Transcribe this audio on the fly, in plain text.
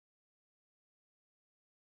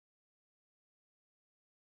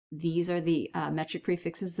These are the metric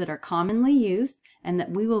prefixes that are commonly used and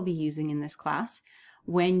that we will be using in this class.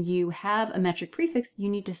 When you have a metric prefix, you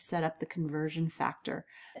need to set up the conversion factor.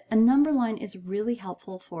 A number line is really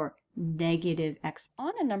helpful for negative x.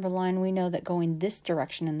 On a number line, we know that going this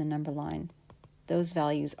direction in the number line, those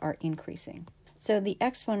values are increasing. So the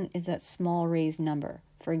exponent is that small raised number.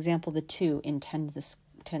 For example, the 2 in 10 to the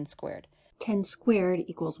 10 squared. 10 squared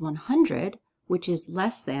equals 100, which is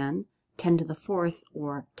less than 10 to the 4th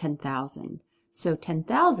or 10,000. So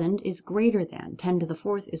 10,000 is greater than, 10 to the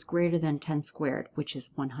 4th is greater than 10 squared, which is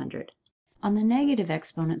 100. On the negative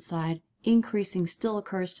exponent side, increasing still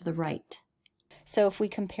occurs to the right. So if we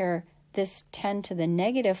compare this 10 to the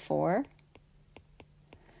negative 4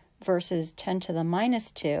 versus 10 to the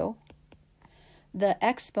minus 2, the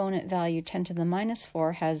exponent value 10 to the minus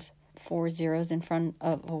 4 has 4 zeros in front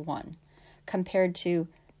of a 1, compared to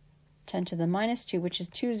 10 to the minus 2, which is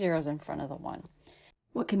 2 zeros in front of the 1.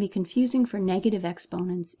 What can be confusing for negative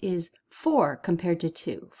exponents is 4 compared to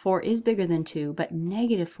 2. 4 is bigger than 2, but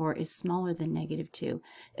negative 4 is smaller than negative 2,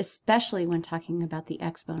 especially when talking about the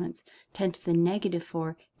exponents. 10 to the negative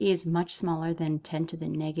 4 is much smaller than 10 to the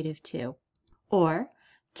negative 2. Or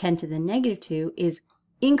 10 to the negative 2 is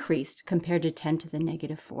increased compared to 10 to the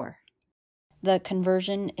negative 4. The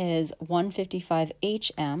conversion is 155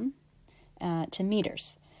 hm to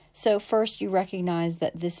meters. So first you recognize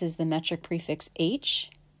that this is the metric prefix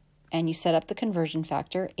h, and you set up the conversion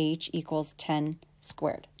factor, h equals 10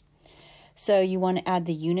 squared. So you want to add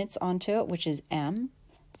the units onto it, which is m.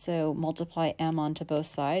 So multiply m onto both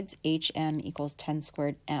sides, hm equals 10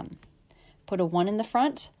 squared m. Put a 1 in the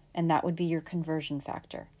front, and that would be your conversion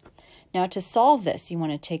factor. Now to solve this, you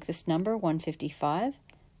want to take this number, 155,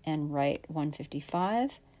 and write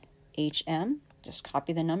 155 hm. Just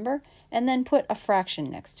copy the number and then put a fraction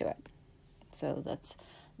next to it. So that's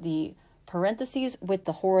the parentheses with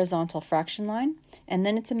the horizontal fraction line. And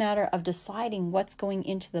then it's a matter of deciding what's going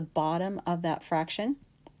into the bottom of that fraction.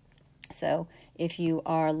 So if you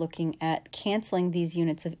are looking at canceling these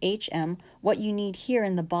units of hm, what you need here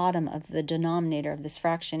in the bottom of the denominator of this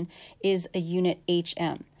fraction is a unit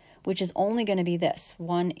hm, which is only going to be this,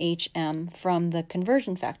 1 hm from the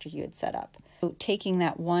conversion factor you had set up. So taking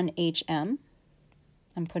that 1 hm,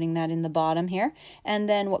 I'm putting that in the bottom here. And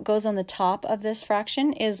then what goes on the top of this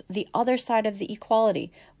fraction is the other side of the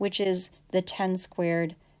equality, which is the 10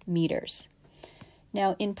 squared meters.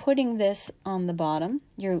 Now, in putting this on the bottom,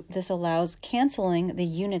 this allows canceling the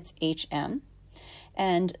units hm,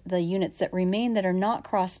 and the units that remain that are not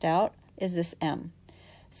crossed out is this m.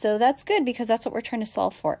 So that's good because that's what we're trying to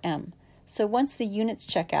solve for, m. So once the units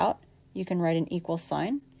check out, you can write an equal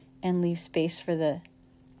sign and leave space for the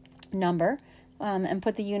number. And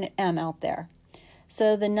put the unit m out there.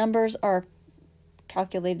 So the numbers are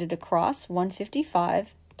calculated across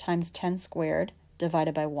 155 times 10 squared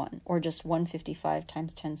divided by 1, or just 155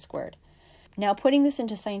 times 10 squared. Now putting this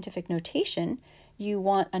into scientific notation, you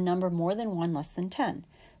want a number more than 1 less than 10.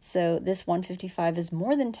 So this 155 is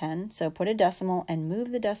more than 10, so put a decimal and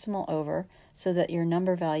move the decimal over so that your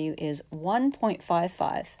number value is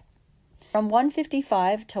 1.55. From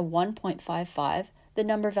 155 to 1.55, the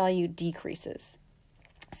number value decreases.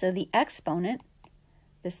 So the exponent,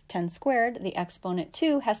 this 10 squared, the exponent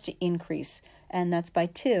 2 has to increase, and that's by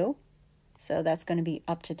 2, so that's going to be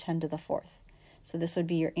up to 10 to the 4th. So this would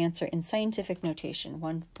be your answer in scientific notation,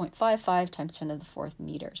 1.55 times 10 to the 4th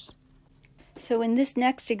meters. So in this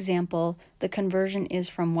next example, the conversion is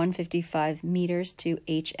from 155 meters to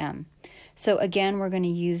hm. So again, we're going to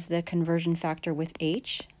use the conversion factor with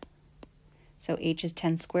h. So h is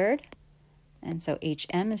 10 squared. And so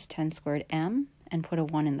hm is 10 squared m, and put a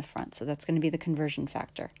 1 in the front. So that's going to be the conversion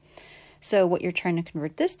factor. So what you're trying to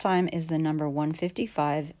convert this time is the number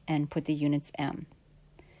 155 and put the units m.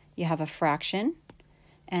 You have a fraction,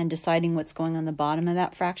 and deciding what's going on the bottom of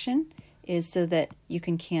that fraction is so that you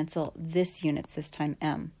can cancel this units, this time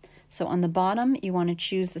m. So on the bottom, you want to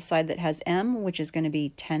choose the side that has m, which is going to be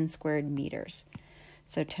 10 squared meters.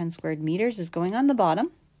 So 10 squared meters is going on the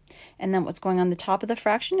bottom. And then what's going on the top of the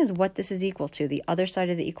fraction is what this is equal to. The other side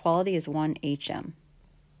of the equality is 1 hm.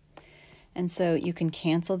 And so you can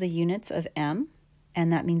cancel the units of m,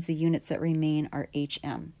 and that means the units that remain are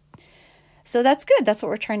hm. So that's good. That's what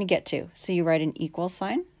we're trying to get to. So you write an equal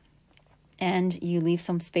sign, and you leave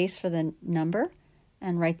some space for the number,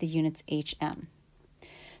 and write the units hm.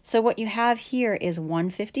 So what you have here is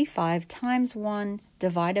 155 times 1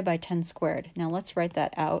 divided by 10 squared. Now let's write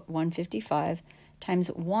that out, 155 times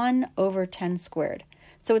 1 over 10 squared.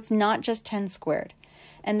 So it's not just 10 squared.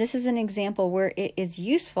 And this is an example where it is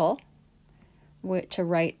useful to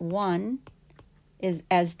write 1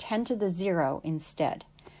 as 10 to the 0 instead.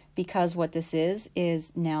 because what this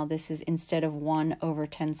is now this is instead of 1 over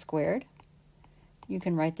 10 squared, you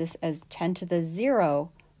can write this as 10 to the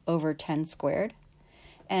 0 over 10 squared.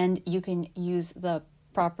 And you can use the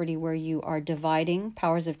property where you are dividing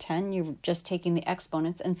powers of 10. You're just taking the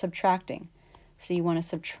exponents and subtracting. So you want to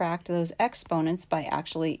subtract those exponents by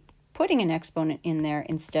actually putting an exponent in there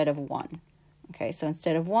instead of 1. Okay, so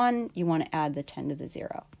instead of 1, you want to add the 10 to the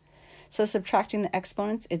 0. So subtracting the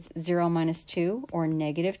exponents, it's 0 minus 2, or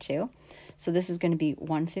negative 2. So this is going to be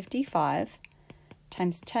 155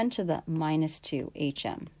 times 10 to the minus 2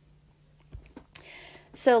 hm.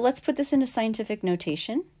 So let's put this into scientific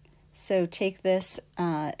notation. So take this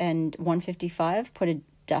and 155, put a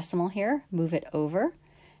decimal here, move it over,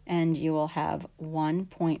 and you will have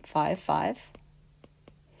 1.55.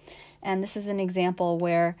 And this is an example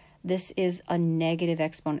where this is a negative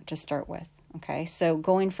exponent to start with. Okay, so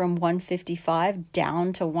going from 155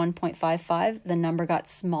 down to 1.55, the number got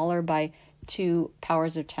smaller by 2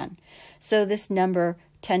 powers of 10. So this number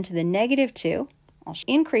 10 to the negative 2,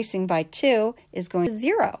 increasing by 2, is going to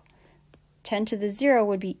 0. 10 to the 0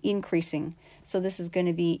 would be increasing. So this is going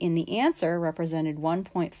to be, in the answer, represented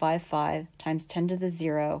 1.55 times 10 to the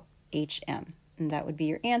 0 hm. And that would be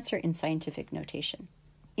your answer in scientific notation.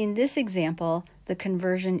 In this example, the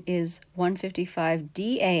conversion is 155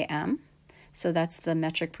 DAM. So that's the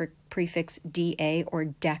metric prefix DA, or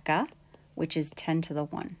deca, which is 10 to the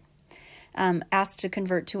 1. Asked to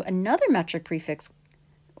convert to another metric prefix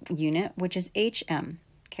unit, which is HM.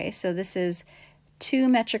 Okay, so this is 2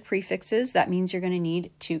 metric prefixes. That means you're going to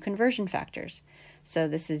need 2 conversion factors. So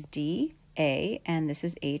this is DA and this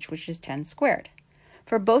is H, which is 10 squared.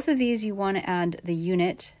 For both of these, you want to add the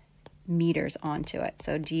unit meters onto it.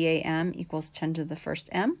 So DAM equals 10 to the first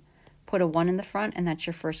m. Put a 1 in the front, and that's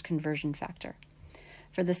your first conversion factor.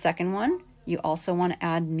 For the second one, you also want to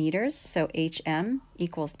add meters. So HM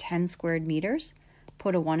equals 10 squared meters.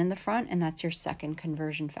 Put a 1 in the front, and that's your second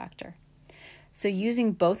conversion factor. So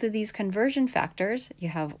using both of these conversion factors, you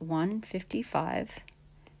have 155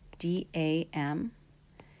 DAM.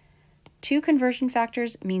 2 conversion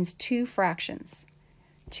factors means 2 fractions.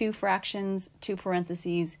 2 fractions, 2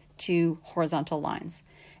 parentheses, 2 horizontal lines.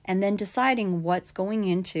 And then deciding what's going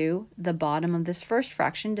into the bottom of this first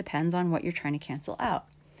fraction depends on what you're trying to cancel out.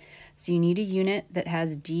 So you need a unit that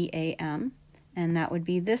has DAM, and that would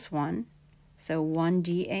be this one. So 1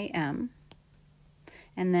 DAM.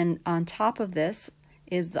 And then on top of this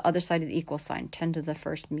is the other side of the equal sign, 10 to the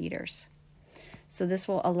first meters. So this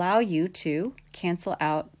will allow you to cancel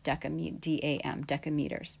out DAM,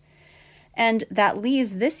 decameters. And that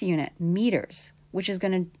leaves this unit, meters, which is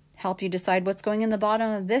going to help you decide what's going in the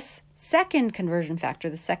bottom of this second conversion factor,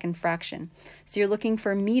 the second fraction. So you're looking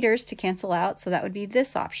for meters to cancel out, so that would be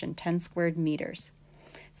this option, 10 squared meters.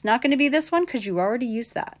 It's not going to be this one because you already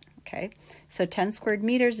used that, okay? So 10 squared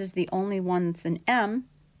meters is the only one with an m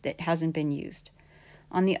that hasn't been used.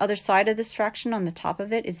 On the other side of this fraction, on the top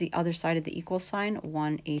of it, is the other side of the equal sign,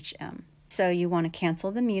 1 hm. So you want to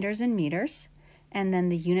cancel the meters and meters, and then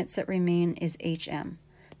the units that remain is hm.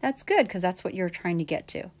 That's good because that's what you're trying to get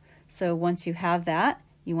to. So once you have that,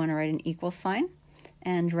 you want to write an equal sign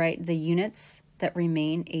and write the units that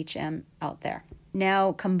remain hm out there.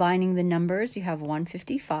 Now combining the numbers, you have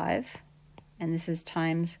 155, and this is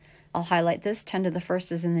times, I'll highlight this, 10 to the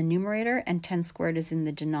first is in the numerator and 10 squared is in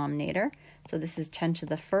the denominator. So this is 10 to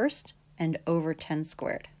the first and over 10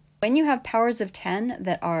 squared. When you have powers of 10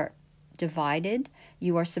 that are divided,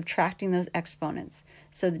 you are subtracting those exponents.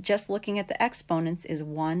 So just looking at the exponents is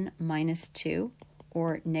 1 minus 2,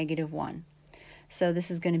 or negative 1. So this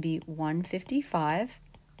is going to be 155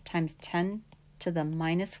 times 10 to the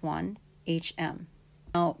minus 1 hm.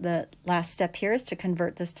 Now the last step here is to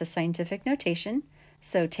convert this to scientific notation.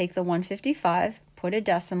 So take the 155, put a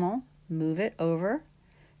decimal, move it over,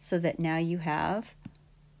 so that now you have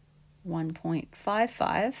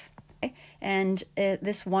 1.55. Okay? And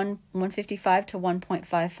this 155 to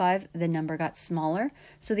 1.55, the number got smaller,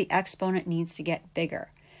 so the exponent needs to get bigger.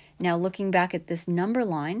 Now looking back at this number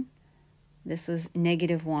line, this was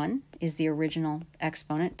negative 1 is the original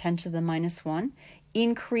exponent, 10 to the minus 1.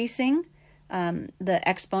 Increasing the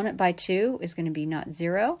exponent by 2 is going to be not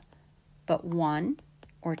 0, but 1,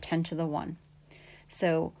 or 10 to the 1.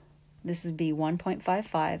 So this would be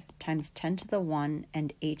 1.55 times 10 to the 1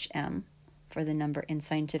 and hm for the number in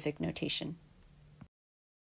scientific notation.